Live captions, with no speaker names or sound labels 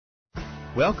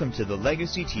Welcome to the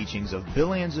legacy teachings of Bill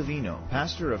Anzavino,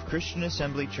 pastor of Christian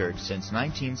Assembly Church since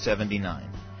 1979.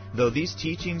 Though these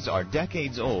teachings are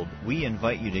decades old, we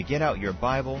invite you to get out your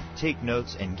Bible, take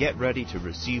notes, and get ready to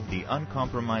receive the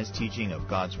uncompromised teaching of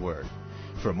God's Word.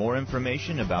 For more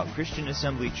information about Christian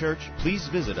Assembly Church, please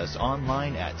visit us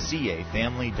online at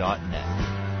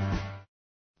cafamily.net.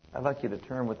 I'd like you to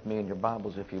turn with me in your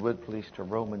Bibles, if you would, please, to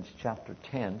Romans chapter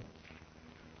 10.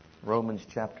 Romans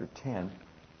chapter 10.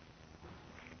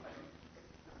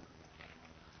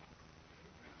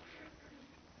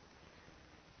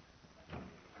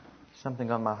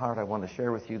 Something on my heart I want to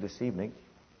share with you this evening.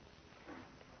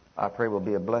 I pray will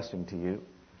be a blessing to you.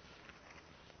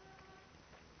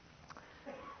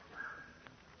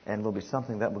 And will be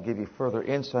something that will give you further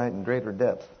insight and greater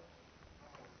depth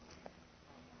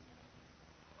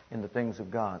in the things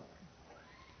of God.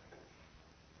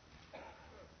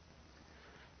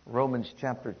 Romans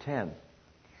chapter 10.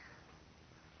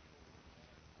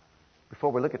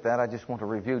 Before we look at that, I just want to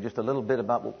review just a little bit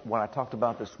about what I talked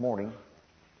about this morning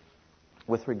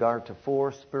with regard to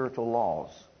 4 spiritual laws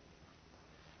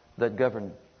that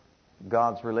govern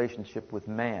God's relationship with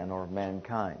man or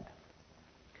mankind.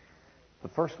 The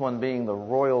first one being the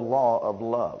royal law of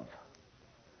love,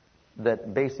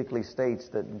 that basically states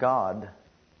that God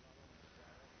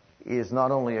is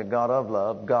not only a God of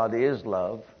love, God is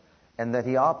love, and that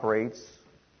He operates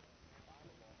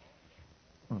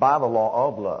by the law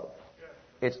of love.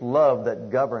 It's love that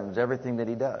governs everything that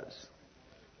He does.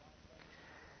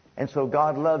 And so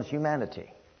God loves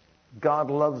humanity. God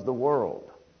loves the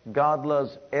world. God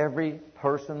loves every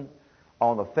person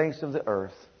on the face of the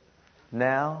earth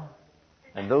now,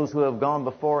 and those who have gone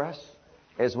before us,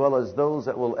 as well as those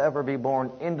that will ever be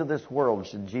born into this world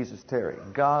should Jesus tarry.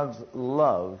 God's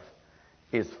love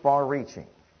is far-reaching,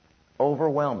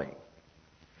 overwhelming,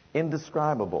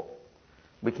 indescribable.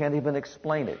 We can't even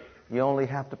explain it. You only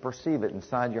have to perceive it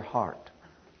inside your heart.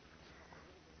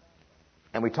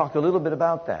 And we talked a little bit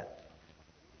about that.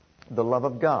 The love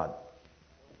of God.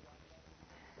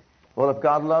 Well, if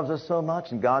God loves us so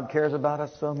much and God cares about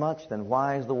us so much, then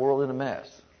why is the world in a mess?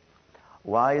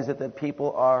 Why is it that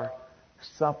people are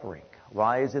suffering?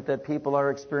 Why is it that people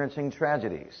are experiencing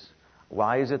tragedies?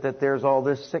 Why is it that there's all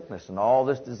this sickness and all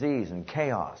this disease and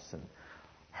chaos and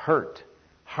hurt,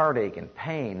 heartache and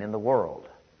pain in the world?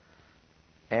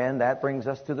 And that brings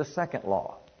us to the second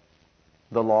law,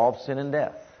 the law of sin and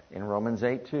death. In Romans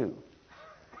 8:2.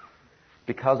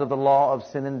 Because of the law of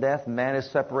sin and death, man is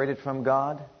separated from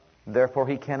God. Therefore,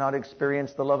 he cannot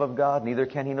experience the love of God, neither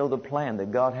can he know the plan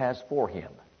that God has for him.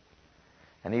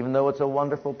 And even though it's a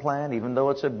wonderful plan, even though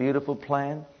it's a beautiful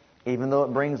plan, even though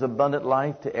it brings abundant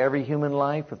life to every human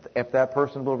life, if that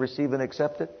person will receive and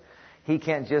accept it, he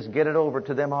can't just get it over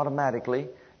to them automatically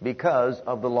because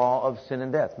of the law of sin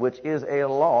and death, which is a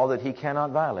law that he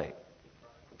cannot violate.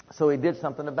 So he did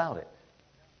something about it.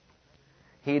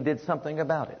 He did something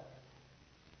about it.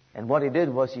 And what He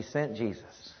did was He sent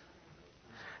Jesus.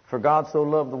 For God so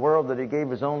loved the world that He gave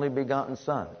His only begotten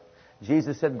Son.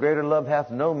 Jesus said, "Greater love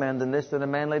hath no man than this, that a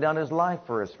man lay down his life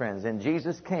for his friends." And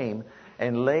Jesus came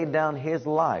and laid down His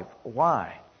life.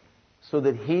 Why? So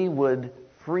that He would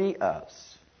free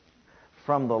us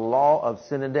from the law of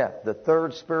sin and death. The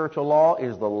third spiritual law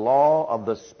is the law of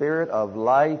the Spirit of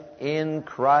life in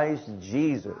Christ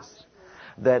Jesus,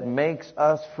 that makes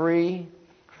us free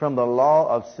from the law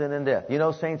of sin and death. You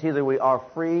know, saints, either we are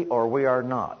free or we are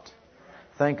not.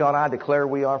 Thank God I declare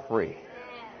we are free.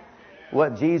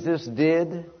 What Jesus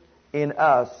did in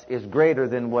us is greater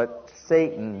than what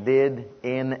Satan did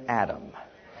in Adam.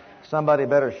 Somebody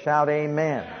better shout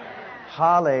amen.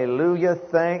 Hallelujah.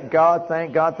 Thank God,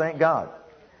 thank God, thank God.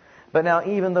 But now,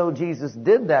 even though Jesus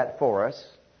did that for us,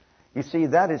 you see,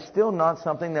 that is still not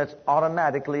something that's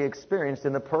automatically experienced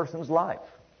in a person's life.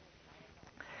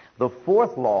 The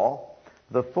fourth law,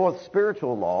 the fourth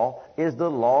spiritual law, is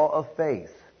the law of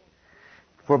faith.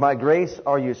 For by grace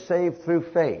are you saved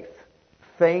through faith.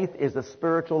 Faith is a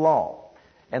spiritual law.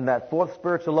 And that fourth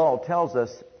spiritual law tells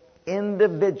us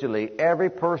individually every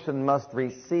person must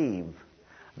receive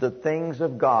the things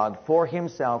of God for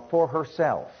himself, for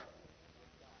herself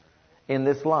in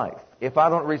this life. If I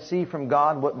don't receive from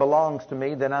God what belongs to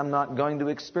me, then I'm not going to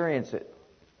experience it.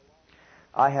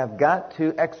 I have got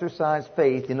to exercise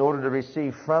faith in order to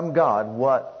receive from God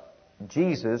what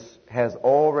Jesus has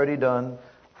already done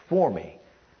for me,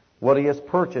 what He has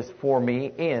purchased for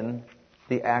me in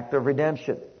the act of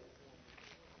redemption.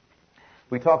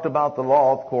 We talked about the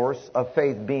law, of course, of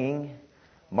faith being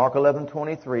Mark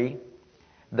 11:23,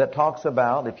 that talks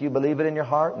about if you believe it in your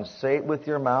heart and say it with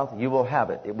your mouth, you will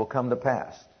have it. It will come to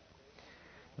pass.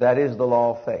 That is the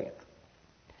law of faith.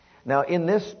 Now, in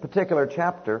this particular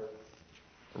chapter,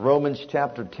 Romans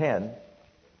chapter 10,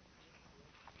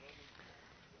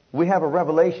 we have a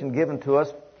revelation given to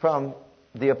us from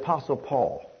the Apostle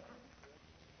Paul.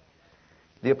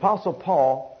 The Apostle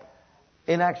Paul,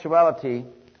 in actuality,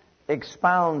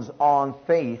 expounds on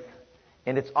faith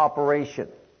and its operation.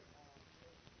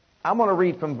 I'm going to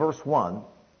read from verse 1.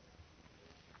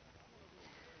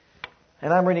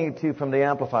 And I'm reading it to you from the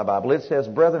Amplified Bible. It says,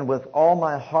 "Brethren, with all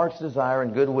my heart's desire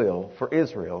and goodwill for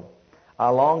Israel, I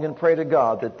long and pray to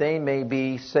God that they may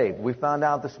be saved." We found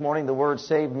out this morning the word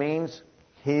saved means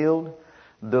healed,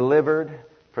 delivered,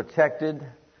 protected,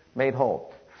 made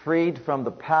whole. Freed from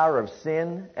the power of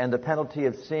sin and the penalty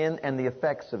of sin and the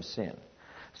effects of sin.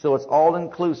 So it's all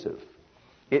inclusive.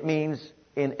 It means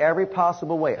in every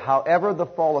possible way. However the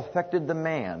fall affected the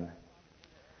man,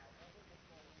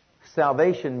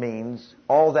 salvation means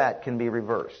all that can be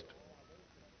reversed.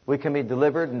 We can be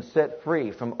delivered and set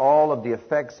free from all of the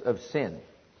effects of sin.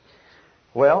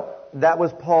 Well, that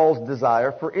was Paul's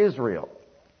desire for Israel.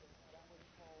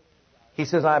 He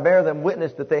says, "I bear them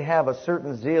witness that they have a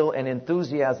certain zeal and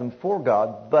enthusiasm for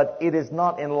God, but it is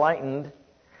not enlightened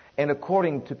and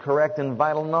according to correct and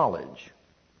vital knowledge."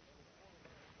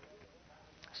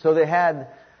 So they had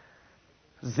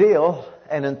zeal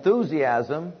and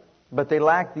enthusiasm, but they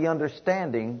lacked the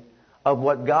understanding of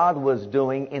what God was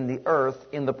doing in the earth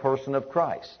in the person of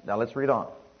Christ. Now let's read on.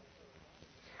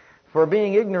 "For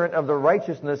being ignorant of the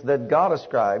righteousness that God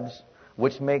ascribes,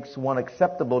 which makes one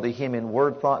acceptable to Him in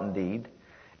word, thought, and deed,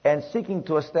 and seeking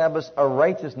to establish a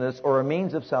righteousness or a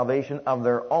means of salvation of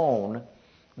their own,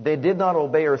 they did not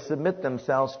obey or submit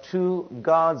themselves to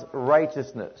God's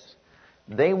righteousness."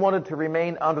 They wanted to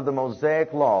remain under the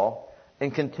Mosaic law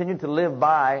and continue to live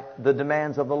by the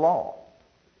demands of the law.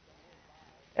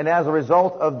 And as a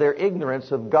result of their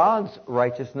ignorance of God's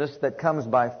righteousness that comes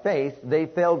by faith, they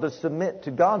failed to submit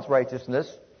to God's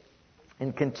righteousness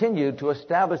and continued to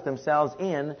establish themselves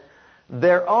in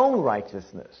their own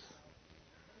righteousness.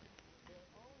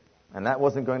 And that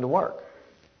wasn't going to work.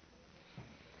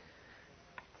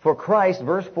 "For Christ,"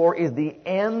 verse 4, "is the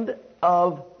end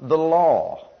of the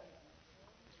law."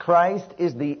 Christ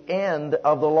is the end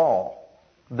of the law,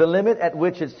 the limit at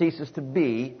which it ceases to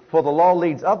be, for the law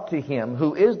leads up to Him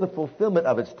who is the fulfillment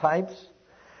of its types,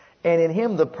 and in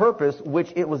Him the purpose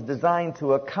which it was designed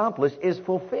to accomplish is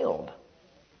fulfilled.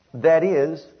 That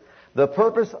is, the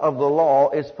purpose of the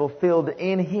law is fulfilled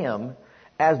in Him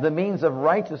as the means of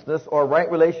righteousness or right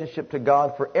relationship to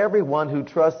God for everyone who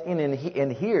trusts in and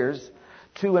adheres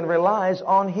to and relies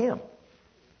on Him.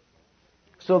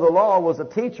 So the law was a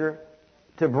teacher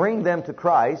to bring them to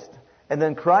Christ, and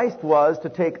then Christ was to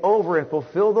take over and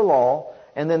fulfill the law,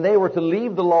 and then they were to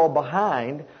leave the law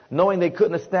behind, knowing they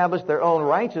couldn't establish their own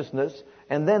righteousness,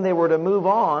 and then they were to move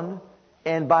on,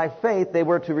 and by faith they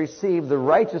were to receive the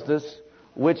righteousness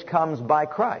which comes by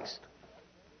Christ.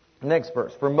 Next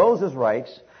verse. "For Moses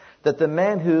writes that the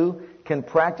man who can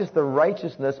practice the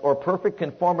righteousness or perfect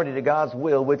conformity to God's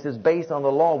will, which is based on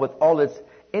the law with all its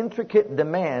intricate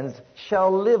demands,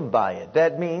 shall live by it."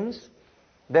 That means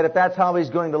that if that's how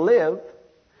he's going to live,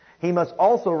 he must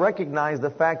also recognize the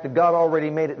fact that God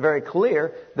already made it very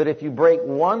clear that if you break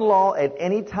one law at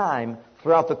any time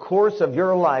throughout the course of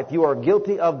your life, you are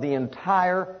guilty of the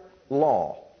entire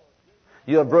law.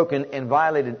 You have broken and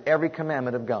violated every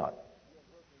commandment of God.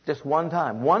 Just one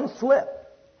time. One slip.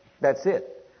 That's it.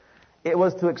 It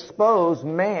was to expose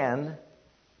man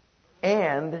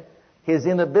and his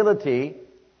inability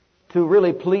to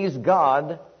really please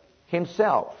God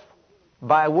Himself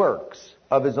by works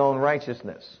of his own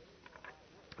righteousness.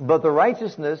 But the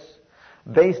righteousness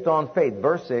based on faith,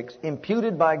 verse 6,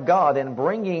 imputed by God and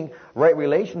bringing right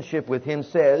relationship with Him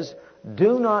says,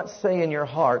 "Do not say in your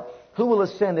heart, who will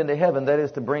ascend into heaven," that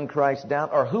is to bring Christ down,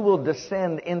 or who will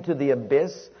descend into the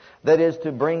abyss, that is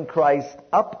to bring Christ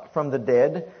up from the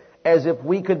dead, as if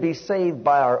we could be saved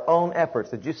by our own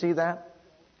efforts. Did you see that?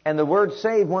 And the word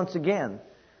 "saved," once again,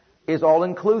 is all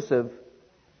inclusive.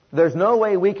 There's no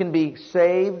way we can be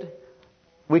saved,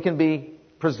 we can be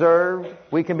preserved,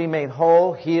 we can be made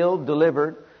whole, healed,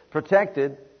 delivered,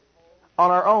 protected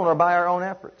on our own or by our own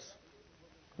efforts.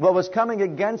 What was coming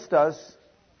against us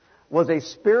was a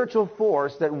spiritual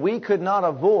force that we could not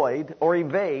avoid or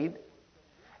evade,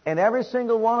 and every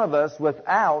single one of us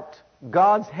without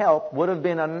God's help would have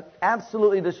been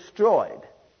absolutely destroyed.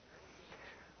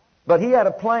 But He had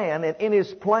a plan, and in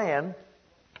His plan,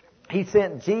 He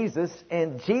sent Jesus,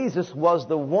 and Jesus was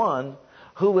the one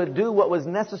who would do what was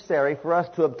necessary for us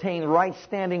to obtain right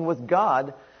standing with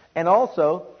God and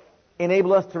also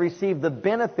enable us to receive the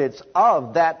benefits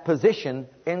of that position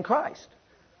in Christ.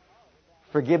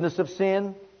 Forgiveness of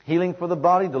sin, Healing for the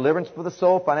body, deliverance for the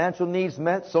soul, financial needs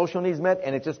met, social needs met,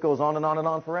 and it just goes on and on and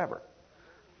on forever.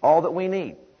 All that we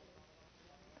need.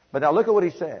 But now look at what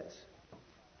he says.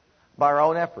 By our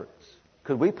own efforts.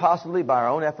 Could we possibly, by our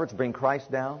own efforts, bring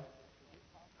Christ down?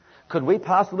 Could we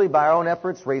possibly, by our own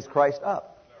efforts, raise Christ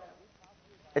up?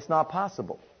 It's not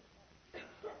possible.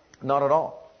 Not at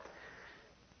all.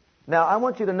 Now, I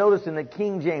want you to notice in the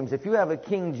King James, if you have a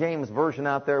King James version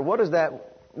out there, what is that?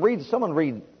 Someone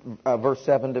read verse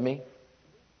 7 to me.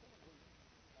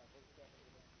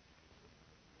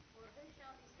 For who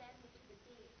shall descend into the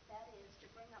deep, that is, to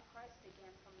bring up Christ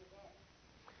again from the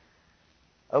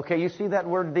dead? Okay, you see that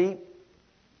word deep?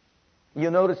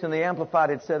 You'll notice in the Amplified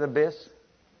it said abyss.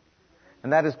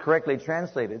 And that is correctly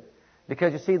translated.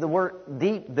 Because you see the word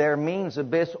deep there means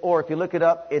abyss, or if you look it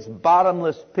up, it's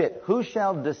bottomless pit. Who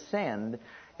shall descend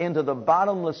into the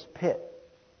bottomless pit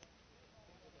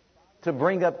to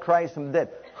bring up Christ from the dead?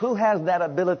 Who has that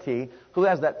ability? Who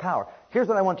has that power? Here's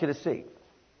what I want you to see.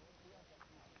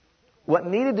 What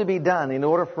needed to be done in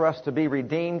order for us to be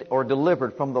redeemed or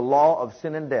delivered from the law of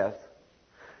sin and death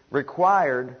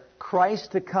required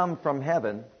Christ to come from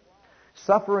heaven,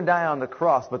 suffer and die on the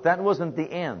cross, but that wasn't the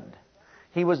end.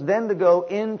 He was then to go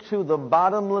into the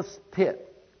bottomless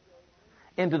pit,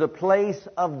 into the place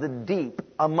of the deep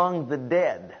among the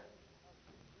dead.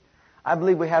 I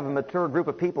believe we have a mature group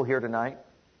of people here tonight.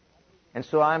 And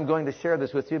so I'm going to share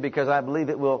this with you because I believe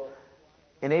it will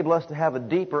enable us to have a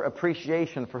deeper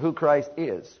appreciation for who Christ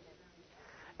is,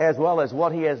 as well as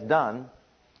what He has done,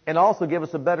 and also give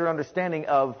us a better understanding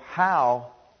of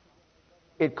how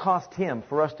it cost Him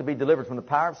for us to be delivered from the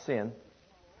power of sin,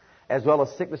 as well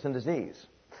as sickness and disease.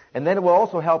 And then it will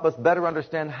also help us better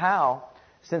understand how,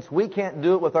 since we can't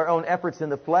do it with our own efforts in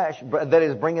the flesh, that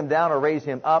is, bring Him down or raise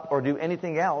Him up or do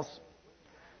anything else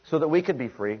so that we could be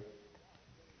free,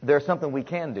 there's something we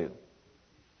can do.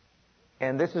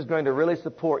 And this is going to really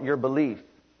support your belief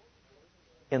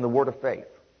in the Word of faith.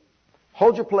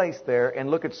 Hold your place there and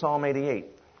look at Psalm 88.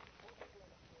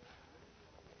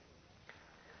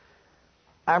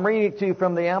 I'm reading to you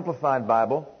from the Amplified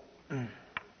Bible.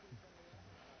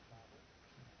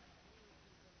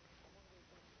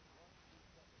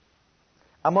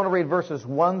 I'm going to read verses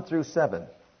 1 through 7.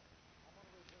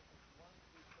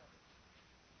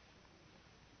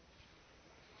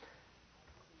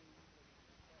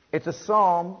 It's a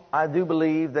psalm, I do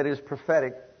believe, that is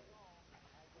prophetic,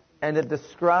 and it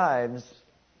describes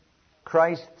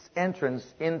Christ's entrance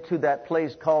into that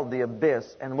place called the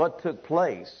abyss and what took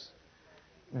place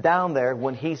down there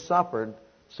when He suffered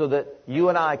so that you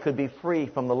and I could be free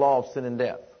from the law of sin and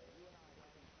death.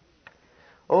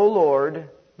 O Lord,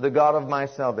 the God of my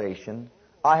salvation,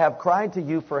 I have cried to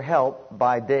you for help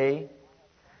by day.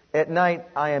 At night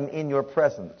I am in your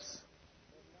presence.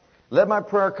 Let my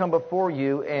prayer come before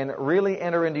you and really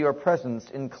enter into your presence.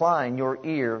 Incline your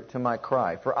ear to my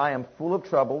cry. For I am full of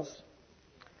troubles,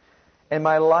 and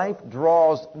my life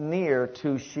draws near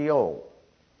to Sheol,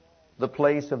 the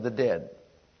place of the dead.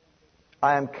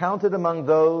 I am counted among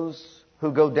those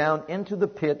who go down into the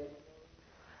pit.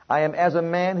 I am as a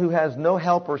man who has no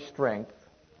help or strength,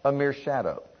 a mere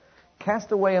shadow.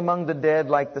 Cast away among the dead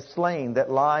like the slain that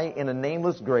lie in a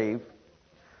nameless grave,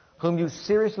 whom you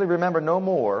seriously remember no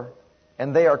more,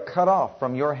 and they are cut off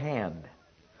from your hand.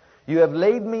 You have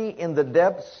laid me in the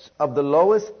depths of the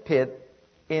lowest pit,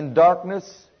 in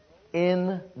darkness,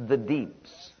 in the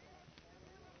deeps.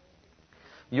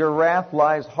 Your wrath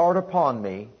lies hard upon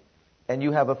me, and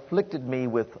you have afflicted me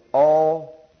with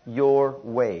all your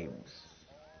waves.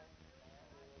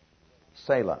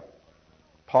 Selah.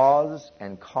 Pause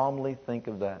and calmly think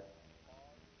of that.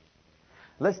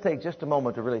 Let's take just a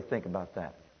moment to really think about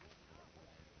that.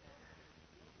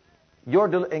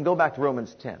 And go back to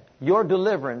Romans 10. Your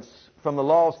deliverance from the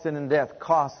law of sin and death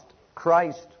cost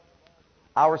Christ,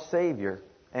 our Savior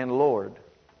and Lord,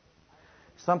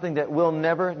 something that we'll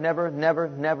never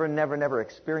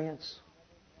experience,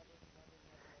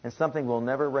 and something we'll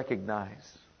never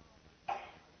recognize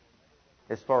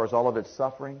as far as all of its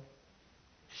suffering,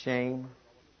 shame,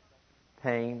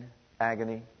 pain,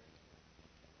 agony,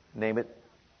 name it.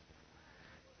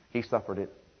 He suffered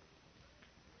it.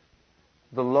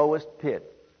 The lowest pit,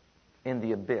 in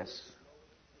the abyss,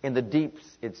 in the deeps,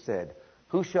 it said.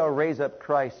 Who shall raise up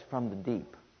Christ from the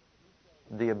deep?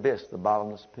 The abyss, the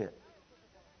bottomless pit.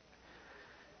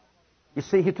 You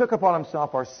see, He took upon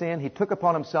Himself our sin. He took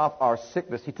upon Himself our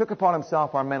sickness. He took upon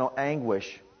Himself our mental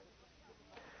anguish.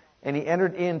 And He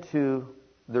entered into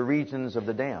the regions of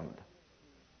the damned.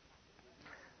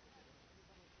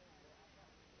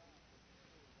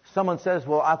 Someone says,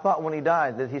 well, I thought when He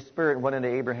died that His spirit went into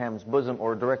Abraham's bosom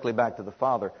or directly back to the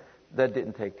Father. that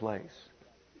didn't take place.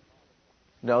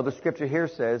 No, the Scripture here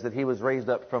says that He was raised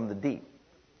up from the deep.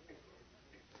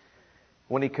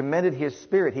 When He committed His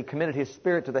Spirit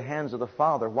to the hands of the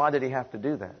Father. Why did He have to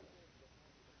do that?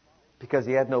 Because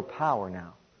He had no power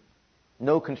now.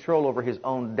 No control over His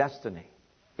own destiny.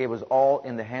 It was all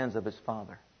in the hands of His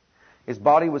Father. His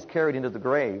body was carried into the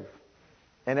grave.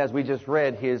 And as we just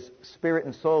read, His spirit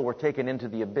and soul were taken into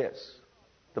the abyss.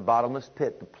 The bottomless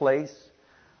pit. The place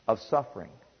of suffering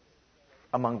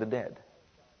among the dead.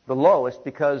 The lowest,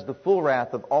 because the full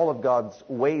wrath of all of God's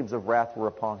waves of wrath were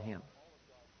upon Him.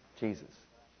 Jesus.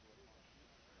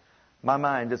 My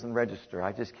mind doesn't register.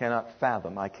 I just cannot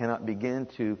fathom. I cannot begin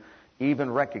to even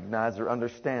recognize or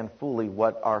understand fully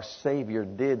what our Savior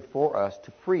did for us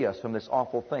to free us from this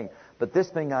awful thing. But this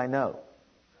thing I know.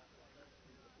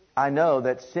 I know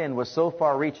that sin was so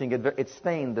far-reaching, it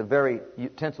stained the very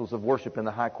utensils of worship in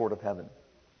the high court of heaven.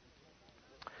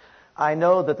 I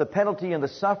know that the penalty and the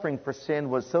suffering for sin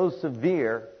was so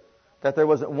severe that there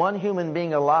wasn't one human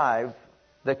being alive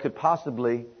that could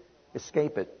possibly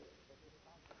escape it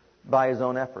by his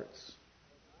own efforts.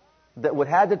 That what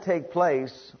had to take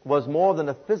place was more than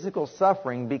a physical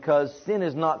suffering, because sin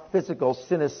is not physical,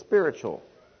 sin is spiritual.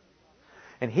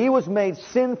 And He was made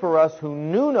sin for us who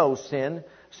knew no sin,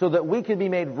 so that we could be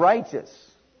made righteous.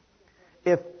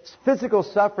 If physical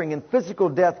suffering and physical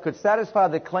death could satisfy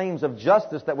the claims of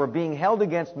justice that were being held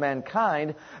against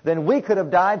mankind, then we could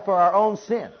have died for our own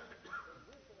sin.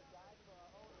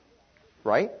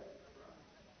 Right?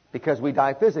 Because we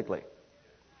die physically.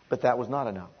 But that was not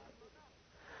enough.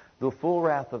 The full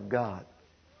wrath of God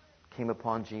came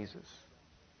upon Jesus.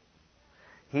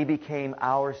 He became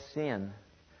our sin.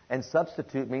 And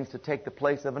substitute means to take the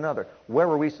place of another. Where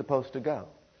were we supposed to go?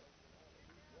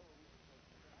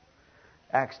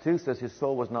 Acts 2 says His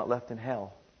soul was not left in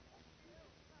hell.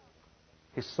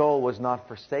 His soul was not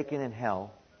forsaken in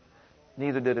hell.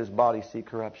 Neither did His body see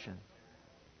corruption.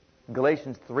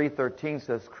 Galatians 3:13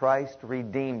 says Christ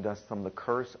redeemed us from the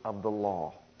curse of the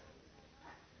law.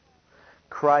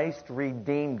 Christ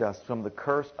redeemed us from the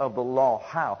curse of the law.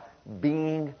 How?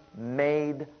 Being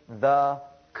made the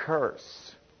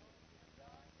curse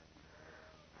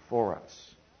for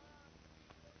us,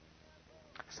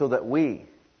 so that we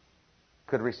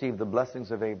could receive the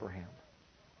blessings of Abraham.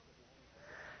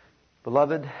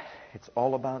 Beloved, it's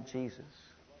all about Jesus.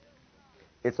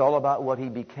 It's all about what He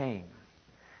became.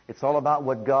 It's all about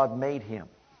what God made Him.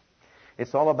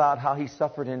 It's all about how He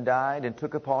suffered and died and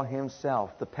took upon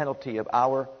Himself the penalty of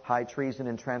our high treason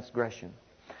and transgression.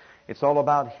 It's all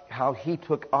about how He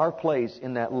took our place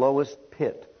in that lowest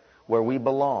pit where we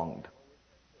belonged.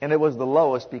 And it was the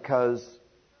lowest because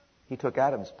He took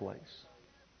Adam's place.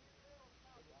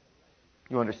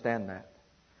 You understand that?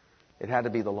 It had to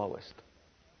be the lowest.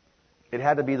 It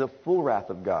had to be the full wrath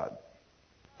of God.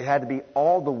 It had to be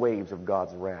all the waves of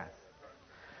God's wrath.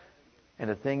 And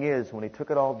the thing is, when He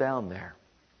took it all down there,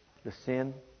 the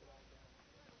sin,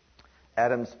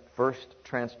 Adam's first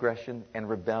transgression and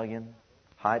rebellion,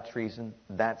 high treason,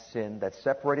 that sin that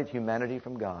separated humanity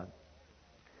from God,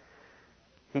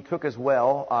 He took as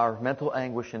well our mental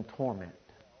anguish and torment.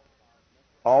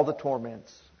 All the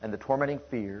torments and the tormenting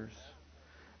fears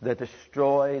that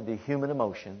destroy the human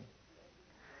emotion.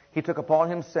 He took upon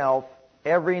Himself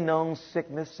every known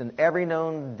sickness and every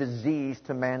known disease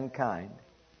to mankind.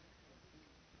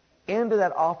 Into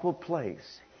that awful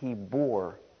place, He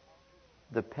bore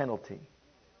the penalty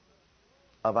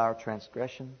of our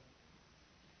transgression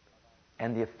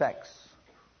and the effects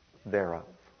thereof.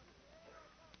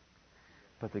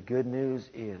 But the good news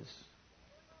is,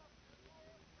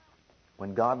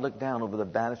 when God looked down over the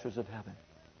banisters of heaven,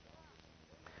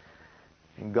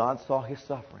 and God saw His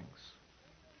sufferings,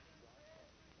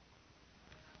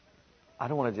 I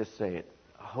don't want to just say it.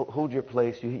 Hold your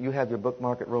place. You have your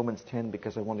bookmark at Romans 10,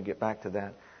 because I want to get back to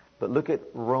that. But look at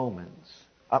Romans.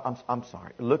 I'm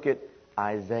sorry. Look at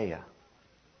Isaiah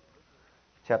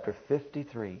chapter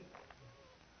 53.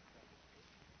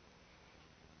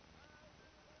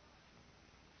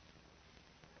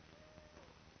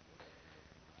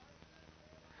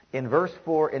 In verse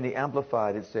 4 in the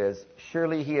Amplified, it says,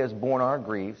 "Surely He has borne our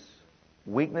griefs,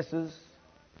 weaknesses,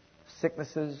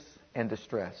 sicknesses, and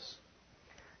distress.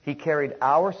 He carried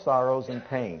our sorrows and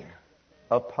pain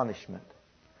of punishment.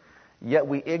 Yet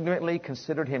we ignorantly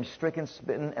considered Him stricken,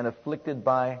 smitten, and afflicted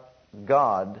by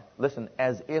God," listen,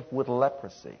 "as if with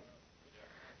leprosy."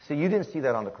 See, you didn't see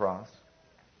that on the cross.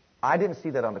 I didn't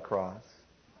see that on the cross.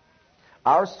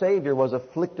 Our Savior was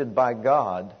afflicted by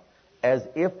God as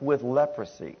if with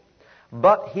leprosy.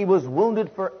 But He was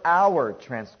wounded for our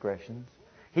transgressions.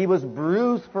 He was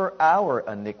bruised for our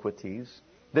iniquities.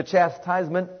 The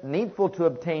chastisement needful to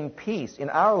obtain peace in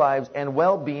our lives and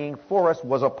well-being for us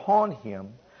was upon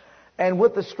Him. And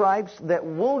with the stripes that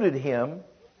wounded Him,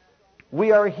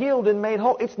 we are healed and made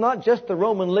whole. It's not just the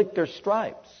Roman lictor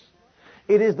stripes.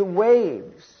 It is the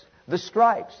waves, the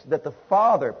stripes that the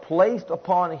Father placed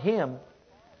upon Him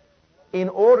in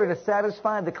order to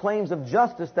satisfy the claims of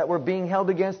justice that were being held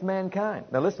against mankind.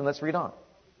 Now listen, let's read on.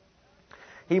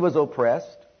 He was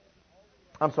oppressed.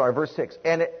 Verse 6.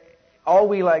 And all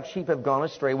we like sheep have gone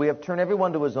astray. We have turned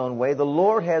everyone to his own way. The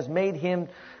Lord has made Him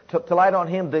to light on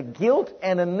Him the guilt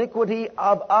and iniquity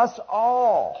of us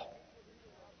all.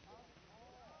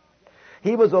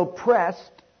 He was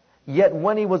oppressed, yet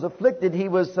when He was afflicted, He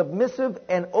was submissive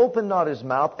and opened not His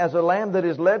mouth. As a lamb that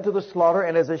is led to the slaughter,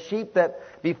 and as a sheep that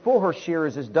before her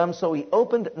shearers is dumb, so He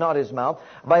opened not His mouth.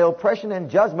 By oppression and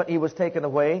judgment He was taken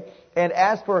away. And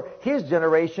as for His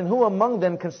generation, who among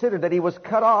them considered that He was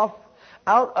cut off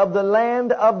out of the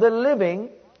land of the living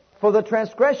for the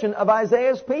transgression of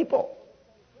Isaiah's people,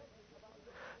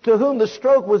 to whom the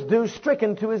stroke was due,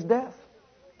 stricken to His death?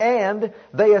 And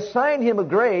they assigned Him a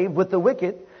grave with the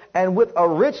wicked and with a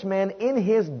rich man in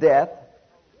his death.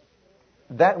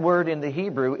 That word in the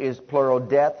Hebrew is plural,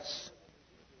 deaths.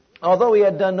 Although He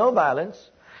had done no violence,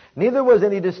 neither was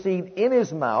any deceit in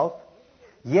His mouth,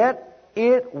 yet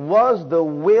it was the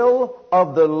will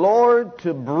of the Lord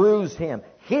to bruise Him.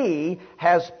 He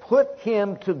has put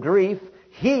Him to grief.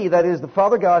 He, that is the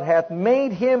Father God, hath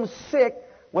made Him sick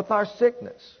with our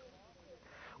sickness.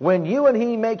 When you and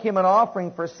He make Him an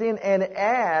offering for sin, and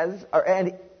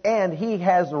He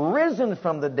has risen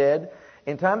from the dead,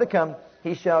 in time to come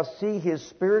He shall see His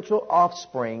spiritual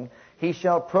offspring. He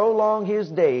shall prolong His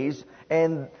days,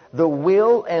 and the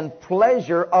will and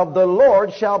pleasure of the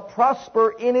Lord shall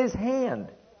prosper in His hand.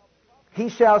 He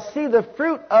shall see the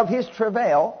fruit of His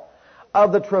travail,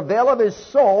 of the travail of His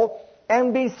soul,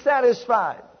 and be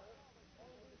satisfied.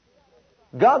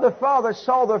 God the Father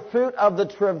saw the fruit of the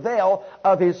travail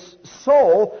of His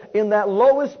soul in that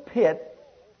lowest pit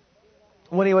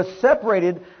when He was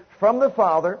separated from the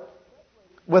Father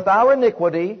with our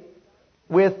iniquity,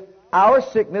 with our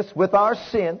sickness, with our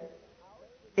sin.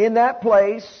 In that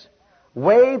place,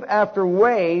 wave after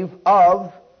wave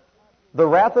of the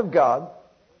wrath of God.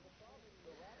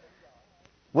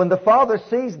 When the Father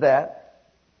sees that,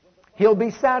 He'll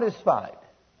be satisfied.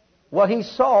 What He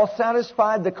saw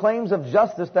satisfied the claims of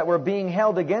justice that were being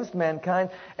held against mankind,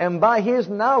 and by His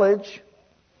knowledge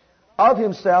of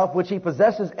Himself, which He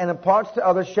possesses and imparts to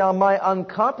others, shall my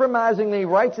uncompromisingly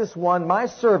righteous one, my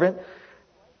servant,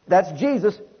 that's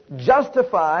Jesus,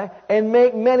 justify and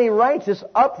make many righteous,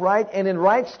 upright, and in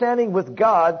right standing with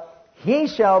God. He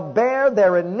shall bear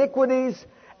their iniquities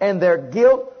and their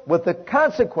guilt with the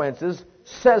consequences,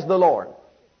 says the Lord.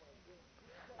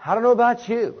 I don't know about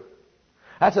you.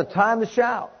 That's a time to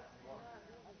shout.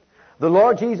 The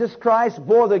Lord Jesus Christ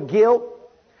bore the guilt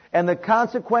and the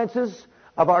consequences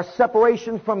of our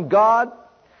separation from God.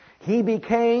 He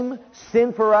became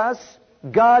sin for us.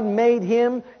 God made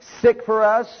Him sick for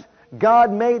us.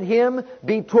 God made Him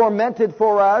be tormented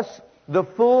for us. The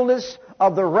fullness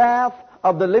of the wrath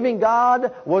of the living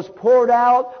God was poured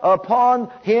out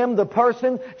upon Him, the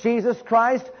person, Jesus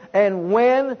Christ. And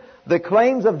when the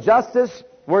claims of justice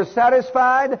were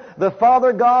satisfied, the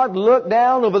Father God looked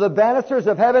down over the banisters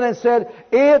of heaven and said,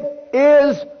 "It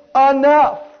is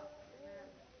enough."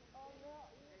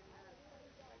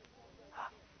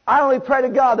 I only pray to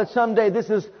God that someday this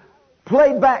is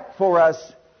played back for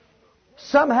us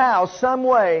somehow, some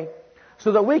way,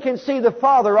 so that we can see the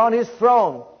Father on His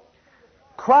throne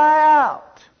cry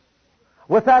out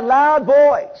with that loud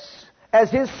voice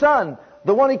as His Son,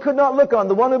 the one He could not look on,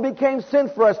 the one who became sin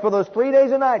for us for those 3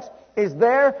 days and nights, is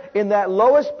there in that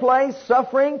lowest place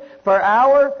suffering for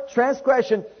our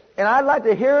transgression. And I'd like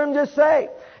to hear Him just say,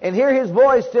 and hear His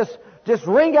voice just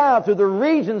ring out through the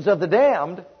regions of the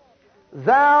damned,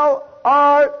 "Thou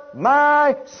art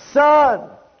my Son.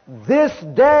 This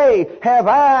day have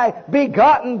I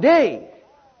begotten thee."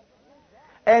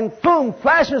 And boom,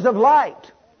 flashes of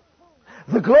light.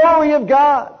 The glory of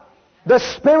God, the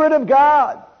Spirit of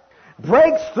God,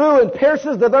 breaks through and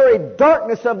pierces the very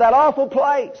darkness of that awful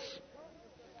place.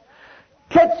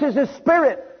 Catches His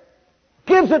Spirit,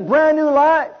 gives it brand new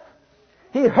life.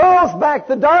 He hurls back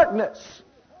the darkness,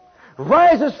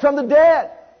 rises from the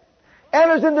dead,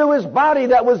 enters into His body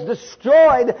that was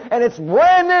destroyed, and it's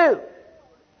brand new.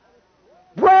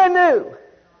 Brand new.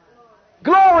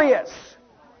 Glorious.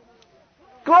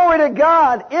 Glory to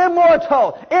God.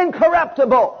 Immortal.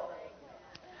 Incorruptible.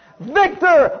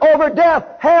 Victor over death,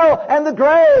 hell, and the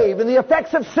grave, and the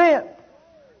effects of sin.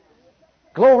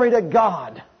 Glory to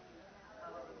God.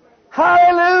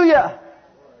 Hallelujah!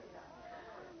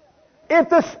 If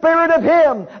the Spirit of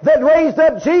Him that raised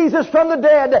up Jesus from the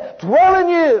dead dwell in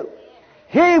you,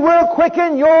 He will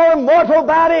quicken your mortal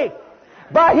body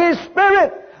by His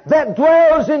Spirit that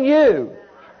dwells in you.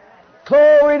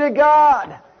 Glory to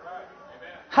God.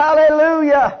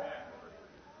 Hallelujah.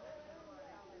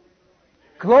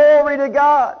 Glory to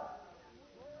God.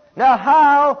 Now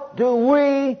how do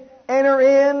we enter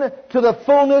in to the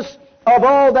fullness of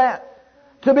all that?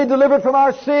 To be delivered from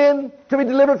our sin, to be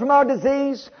delivered from our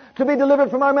disease, to be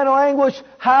delivered from our mental anguish.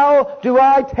 How do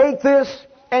I take this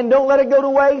and don't let it go to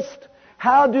waste?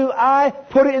 How do I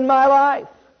put it in my life?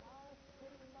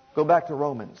 Go back to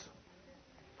Romans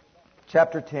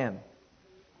chapter 10.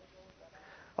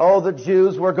 Oh, the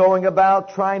Jews were going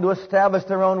about trying to establish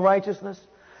their own righteousness,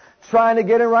 trying to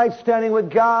get in right standing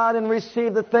with God and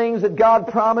receive the things that God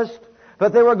promised,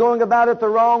 but they were going about it the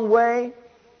wrong way.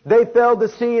 They failed to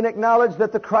see and acknowledge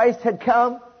that the Christ had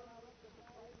come,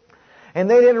 and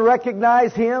they didn't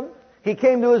recognize Him. He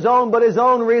came to His own, but His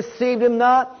own received Him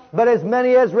not. But as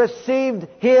many as received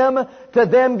Him, to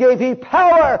them gave He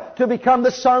power to become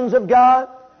the sons of God.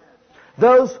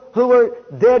 Those who were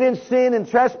dead in sin and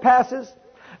trespasses,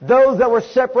 those that were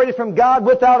separated from God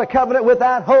without a covenant,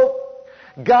 without hope,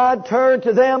 God turned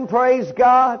to them, praise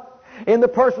God, in the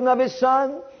person of His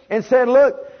Son, and said,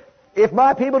 look, if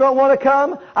my people don't want to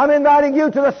come, I'm inviting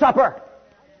you to the supper.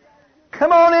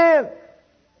 Come on in.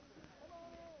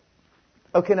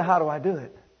 Okay, now how do I do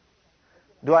it?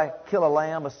 Do I kill a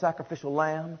lamb, a sacrificial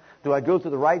lamb? Do I go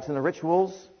through the rites and the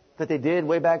rituals that they did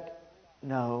way back?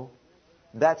 No.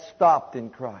 That stopped in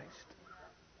Christ.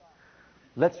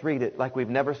 Let's read it like we've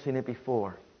never seen it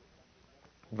before.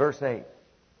 Verse 8.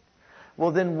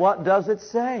 Well, then what does it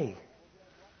say?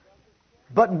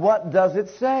 But what does it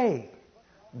say?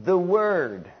 The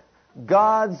Word.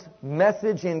 God's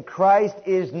message in Christ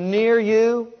is near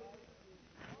you,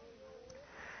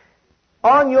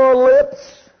 on your lips,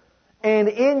 and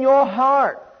in your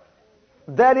heart.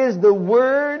 That is the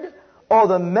Word or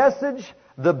the message,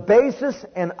 the basis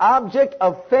and object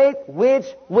of faith which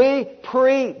we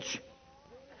preach.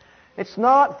 It's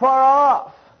not far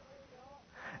off.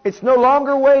 It's no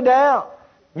longer way down.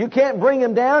 You can't bring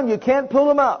Him down. You can't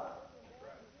pull Him up.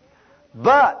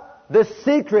 But the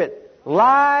secret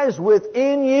lies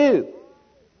within you.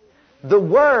 The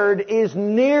Word is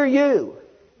near you,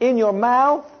 in your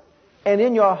mouth and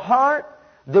in your heart,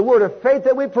 the word of faith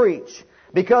that we preach.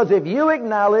 Because if you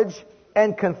acknowledge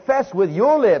and confess with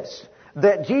your lips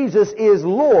that Jesus is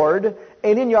Lord,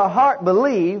 and in your heart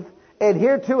believe,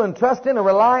 adhere to and trust in and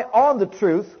rely on the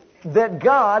truth that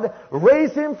God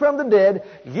raised Him from the dead,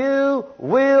 you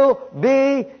will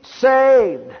be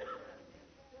saved.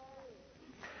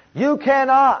 You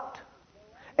cannot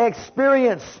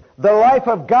experience the life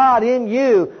of God in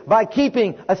you by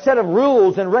keeping a set of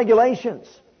rules and regulations.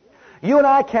 You and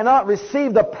I cannot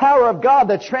receive the power of God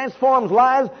that transforms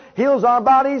lives, heals our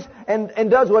bodies, and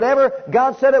does whatever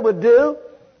God said it would do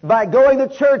by going to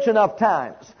church enough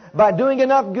times, by doing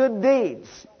enough good deeds.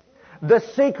 The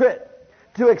secret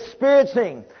to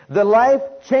experiencing the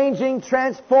life-changing,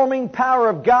 transforming power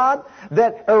of God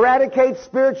that eradicates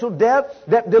spiritual death,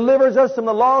 that delivers us from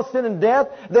the law of sin and death,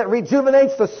 that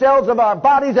rejuvenates the cells of our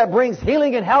bodies, that brings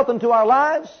healing and health into our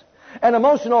lives, and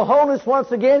emotional wholeness,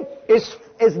 once again, is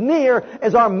as near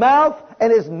as our mouth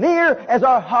and as near as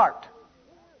our heart.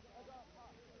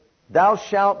 Thou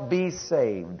shalt be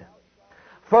saved.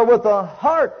 For with the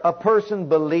heart a person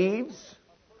believes,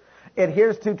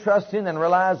 adheres to, trusts in, and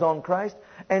relies on Christ,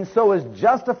 and so is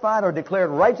justified or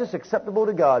declared righteous, acceptable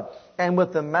to God. And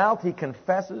with the mouth he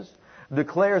confesses,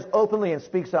 declares openly, and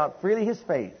speaks out freely his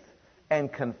faith,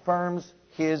 and confirms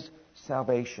his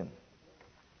salvation,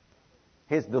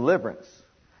 his deliverance,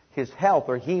 his health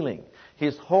or healing,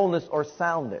 his wholeness or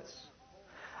soundness.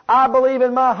 I believe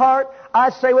in my heart. I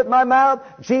say with my mouth,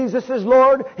 Jesus is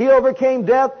Lord. He overcame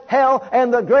death, hell,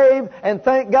 and the grave. And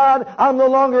thank God, I'm no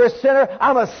longer a sinner.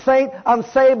 I'm a saint. I'm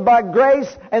saved by grace.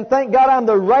 And thank God, I'm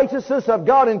the righteousness of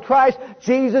God in Christ.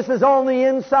 Jesus is on the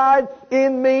inside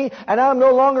in me. And I'm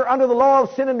no longer under the law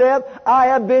of sin and death. I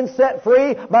have been set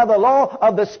free by the law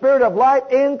of the Spirit of life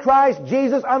in Christ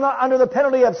Jesus. I'm not under the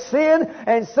penalty of sin.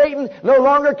 And Satan no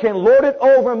longer can lord it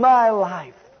over my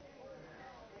life.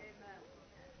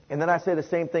 And then I say the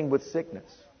same thing with sickness.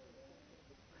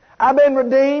 I've been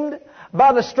redeemed.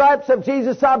 By the stripes of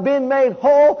Jesus I've been made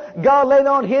whole. God laid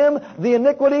on Him the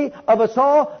iniquity of us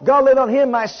all. God laid on Him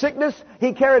my sickness.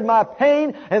 He carried my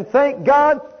pain. And thank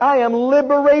God I am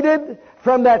liberated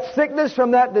from that sickness,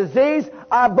 from that disease.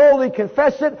 I boldly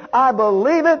confess it. I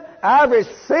believe it. I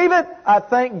receive it. I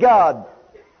thank God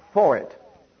for it.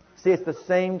 See, it's the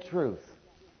same truth.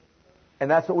 And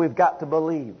that's what we've got to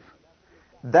believe.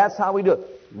 That's how we do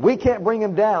it. We can't bring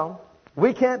him down.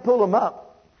 We can't pull him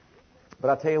up. But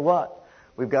I'll tell you what,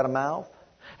 we've got a mouth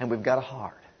and we've got a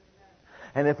heart.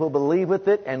 And if we'll believe with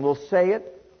it and we'll say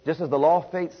it, just as the law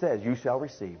of faith says, you shall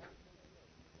receive.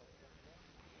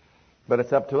 But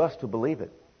it's up to us to believe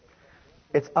it.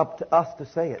 It's up to us to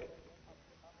say it.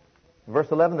 Verse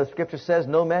 11, the Scripture says,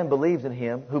 no man believes in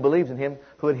him, who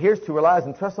adheres to, relies,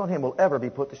 and trusts on him will ever be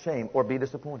put to shame or be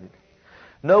disappointed.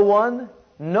 No one,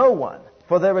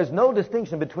 for there is no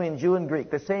distinction between Jew and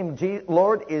Greek. The same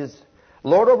Lord is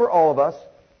Lord over all of us.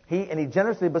 He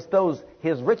generously bestows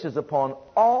his riches upon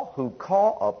all who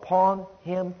call upon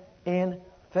him in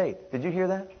faith. Did you hear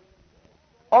that?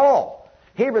 All.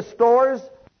 He restores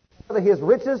his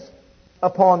riches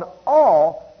upon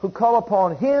all who call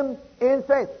upon him in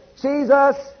faith.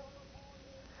 Jesus,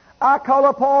 I call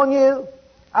upon you.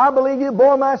 I believe you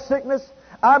bore my sickness.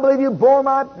 I believe you bore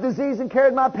my disease and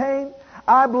carried my pain.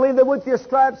 I believe that with your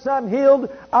stripes I'm healed.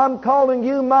 I'm calling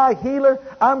you my healer.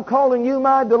 I'm calling you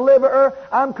my deliverer.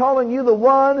 I'm calling you the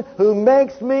one who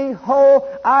makes me whole.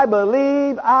 I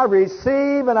believe, I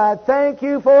receive, and I thank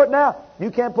you for it now.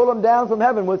 You can't pull them down from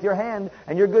heaven with your hand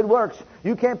and your good works.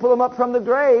 You can't pull them up from the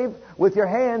grave with your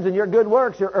hands and your good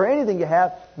works or anything you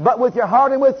have. But with your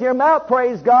heart and with your mouth,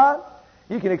 praise God,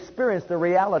 you can experience the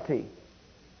reality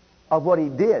of what He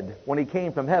did when He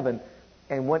came from heaven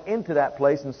and went into that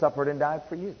place and suffered and died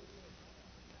for you.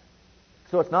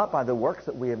 So it's not by the works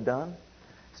that we have done.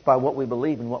 It's by what we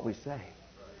believe and what we say.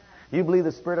 You believe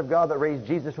the Spirit of God that raised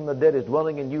Jesus from the dead is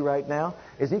dwelling in you right now?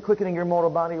 Is He quickening your mortal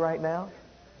body right now?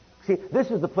 See, this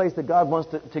is the place that God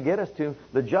wants to get us to.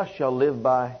 The just shall live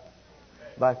by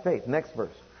faith. Next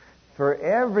verse. For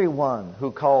everyone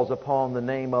who calls upon the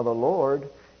name of the Lord,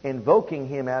 invoking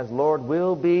Him as Lord,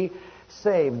 will be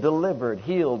saved, delivered,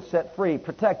 healed, set free,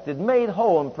 protected, made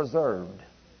whole, and preserved.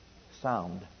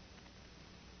 Sound.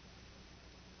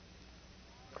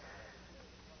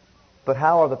 But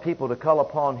how are the people to call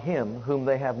upon Him whom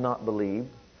they have not believed,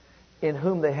 in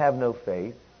whom they have no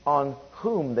faith, on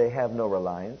whom they have no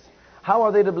reliance? How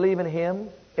are they to believe in Him,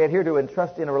 adhere to and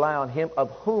trust in and rely on Him of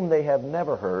whom they have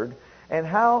never heard? And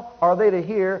how are they to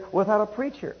hear without a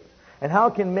preacher? And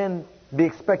how can men be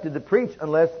expected to preach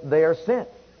unless they are sent?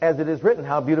 As it is written,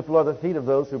 how beautiful are the feet of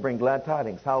those who bring glad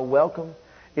tidings. How welcome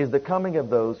is the coming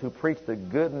of those who preach the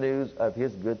good news of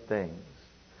His good things.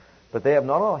 But they have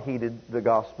not all heeded the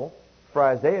gospel. For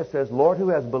Isaiah says, Lord, who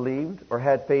has believed or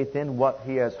had faith in what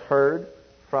he has heard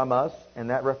from us? And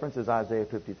that reference is Isaiah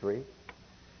 53.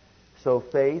 So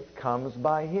faith comes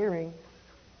by hearing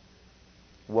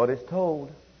what is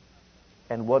told.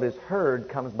 And what is heard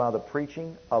comes by the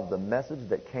preaching of the message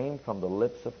that came from the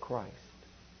lips of Christ.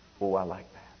 Oh, I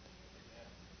like that.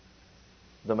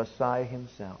 The Messiah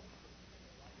Himself.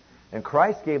 And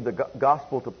Christ gave the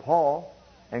gospel to Paul,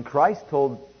 and Christ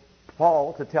told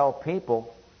Paul to tell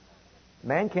people,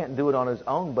 man can't do it on his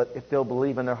own, but if they'll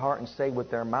believe in their heart and say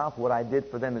with their mouth what I did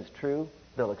for them is true,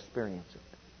 they'll experience it.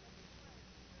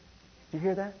 Did you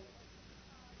hear that?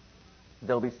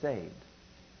 They'll be saved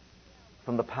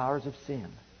from the powers of sin,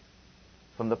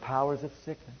 from the powers of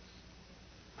sickness,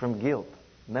 from guilt,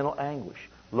 mental anguish,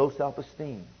 low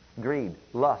self-esteem, greed,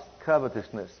 lust,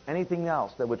 covetousness, anything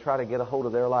else that would try to get a hold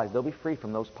of their lives. They'll be free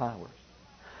from those powers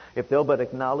if they'll but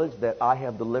acknowledge that I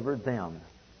have delivered them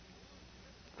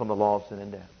from the law of sin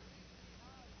and death.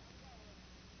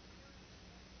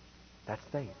 That's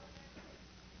faith.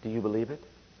 Do you believe it?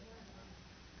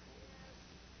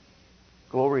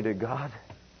 Glory to God.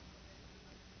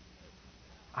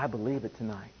 I believe it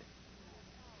tonight.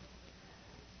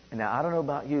 And now, I don't know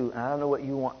about you, and I don't know what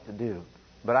you want to do,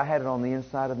 but I had it on the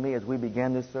inside of me as we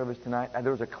began this service tonight.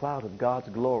 There was a cloud of God's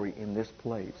glory in this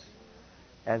place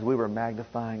as we were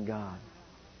magnifying God.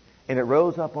 And it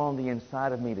rose up on the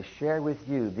inside of me to share with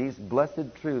you these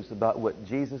blessed truths about what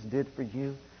Jesus did for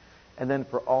you, and then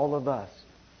for all of us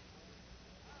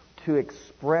to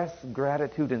express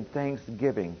gratitude and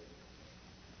thanksgiving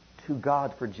to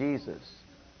God for Jesus.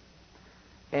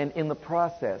 And in the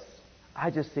process, I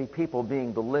just see people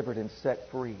being delivered and set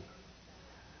free.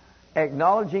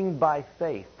 Acknowledging by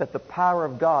faith that the power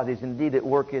of God is indeed at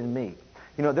work in me.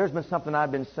 You know, there's been something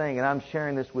I've been saying, and I'm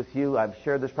sharing this with you. I've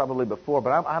shared this probably before,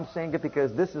 but I'm saying it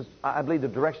because this is, I believe, the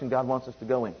direction God wants us to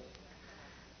go in.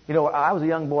 You know, I was a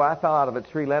young boy. I fell out of a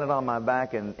tree, landed on my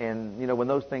back, and you know, when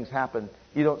those things happen,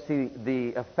 you don't see the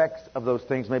effects of those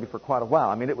things maybe for quite a while.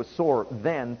 I mean, it was sore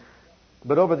then,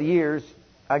 but over the years,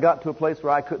 I got to a place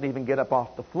where I couldn't even get up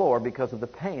off the floor because of the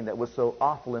pain that was so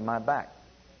awful in my back.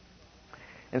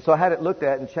 And so I had it looked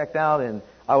at and checked out, and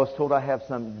I was told I have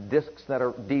some discs that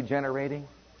are degenerating.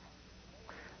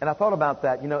 And I thought about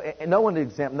that. You know, and no one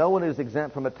is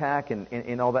exempt from attack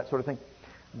and all that sort of thing.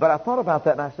 But I thought about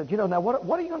that and I said, you know, now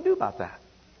what are you going to do about that?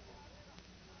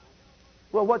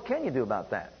 Well, what can you do about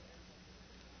that?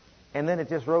 And then it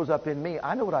just rose up in me.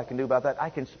 I know what I can do about that. I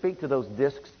can speak to those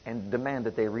discs and demand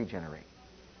that they regenerate.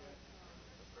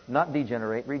 Not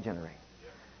degenerate, regenerate.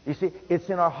 You see, it's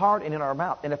in our heart and in our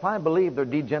mouth. And if I believe they're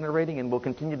degenerating and will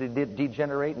continue to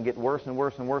degenerate and get worse and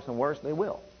worse and worse and worse, they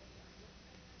will.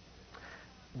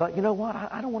 But you know what?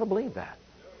 I don't want to believe that.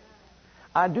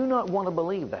 I do not want to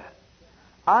believe that.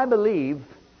 I believe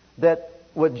that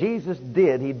what Jesus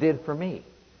did, He did for me.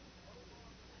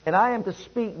 And I am to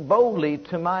speak boldly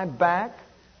to my back,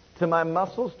 to my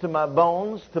muscles, to my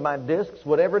bones, to my discs,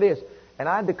 whatever it is. And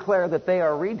I declare that they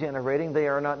are regenerating. They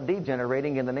are not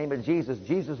degenerating in the name of Jesus.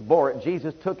 Jesus bore it.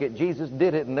 Jesus took it. Jesus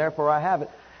did it, and therefore I have it.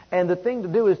 And the thing to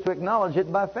do is to acknowledge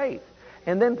it by faith.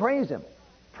 And then praise Him.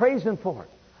 Praise Him for it.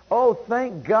 Oh,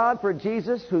 thank God for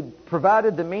Jesus who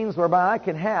provided the means whereby I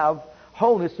can have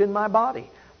wholeness in my body.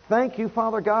 Thank you,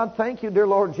 Father God. Thank you, dear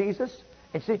Lord Jesus.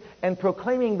 And see, and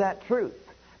proclaiming that truth.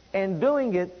 And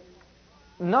doing it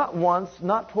not once,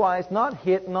 not twice, not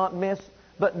hit, not miss,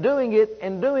 but doing it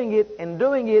and doing it and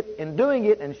doing it and doing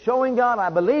it and showing God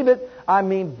I believe it. I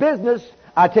mean business.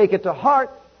 I take it to heart.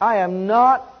 I am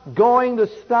not going to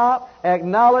stop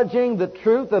acknowledging the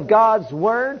truth of God's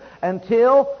Word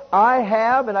until I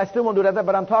have, and I still won't do that,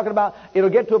 but I'm talking about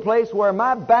it'll get to a place where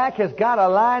my back has got to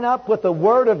line up with the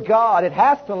Word of God. It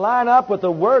has to line up with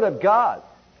the Word of God.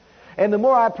 And the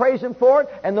more I praise Him for it,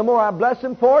 and the more I bless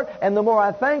Him for it, and the more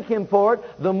I thank Him for it,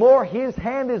 the more His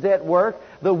hand is at work,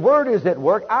 the Word is at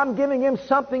work. I'm giving Him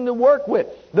something to work with.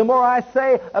 The more I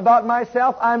say about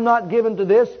myself, I'm not given to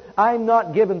this, I'm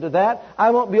not given to that,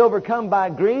 I won't be overcome by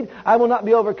greed, I will not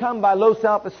be overcome by low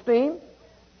self-esteem,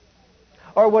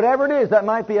 or whatever it is that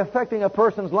might be affecting a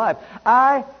person's life.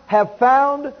 I have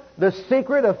found the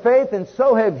secret of faith, and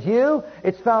so have you.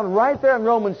 It's found right there in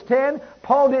Romans 10.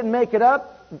 Paul didn't make it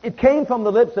up. It came from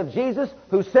the lips of Jesus,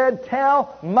 who said,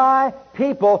 tell my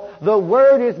people the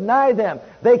word is nigh them.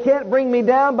 They can't bring me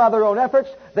down by their own efforts.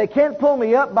 They can't pull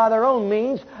me up by their own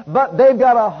means. But they've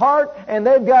got a heart and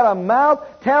they've got a mouth.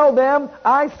 Tell them,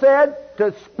 I said,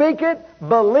 to speak it,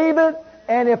 believe it,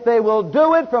 and if they will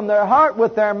do it from their heart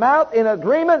with their mouth in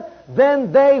agreement,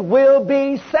 then they will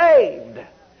be saved.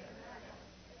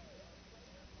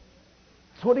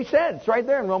 That's what he said. It's right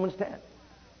there in Romans 10.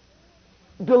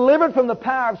 Delivered from the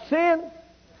power of sin,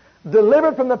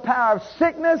 delivered from the power of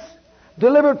sickness,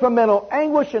 delivered from mental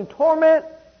anguish and torment,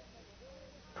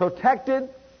 protected,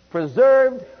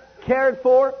 preserved, cared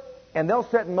for, and they'll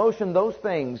set in motion those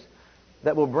things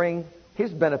that will bring His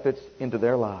benefits into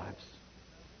their lives.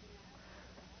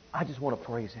 I just want to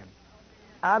praise Him.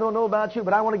 I don't know about you,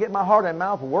 but I want to get my heart and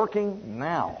mouth working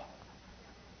now.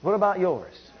 What about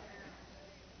yours?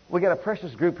 We got a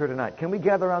precious group here tonight. Can we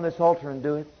gather around this altar and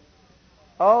do it?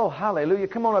 Oh, hallelujah.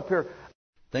 Come on up here.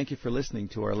 Thank you for listening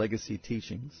to our legacy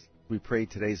teachings. We pray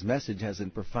today's message has a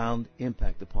profound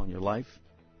impact upon your life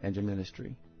and your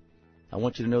ministry. I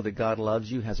want you to know that God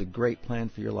loves you, has a great plan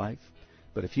for your life.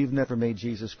 But if you've never made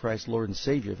Jesus Christ Lord and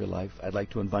Savior of your life, I'd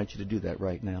like to invite you to do that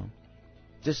right now.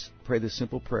 Just pray this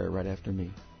simple prayer right after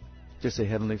me. Just say,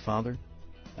 Heavenly Father,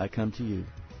 I come to you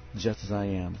just as I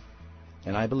am.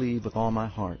 And I believe with all my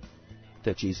heart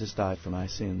that Jesus died for my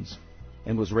sins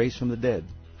and was raised from the dead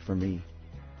for me.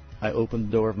 I open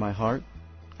the door of my heart.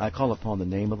 I call upon the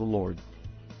name of the Lord.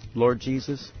 Lord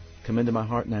Jesus, come into my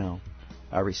heart now.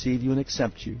 I receive you and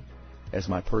accept you as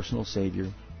my personal Savior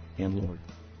and Lord.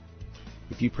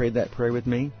 If you prayed that prayer with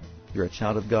me, you're a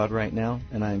child of God right now,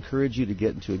 and I encourage you to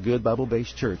get into a good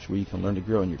Bible-based church where you can learn to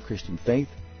grow in your Christian faith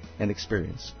and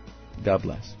experience. God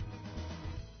bless.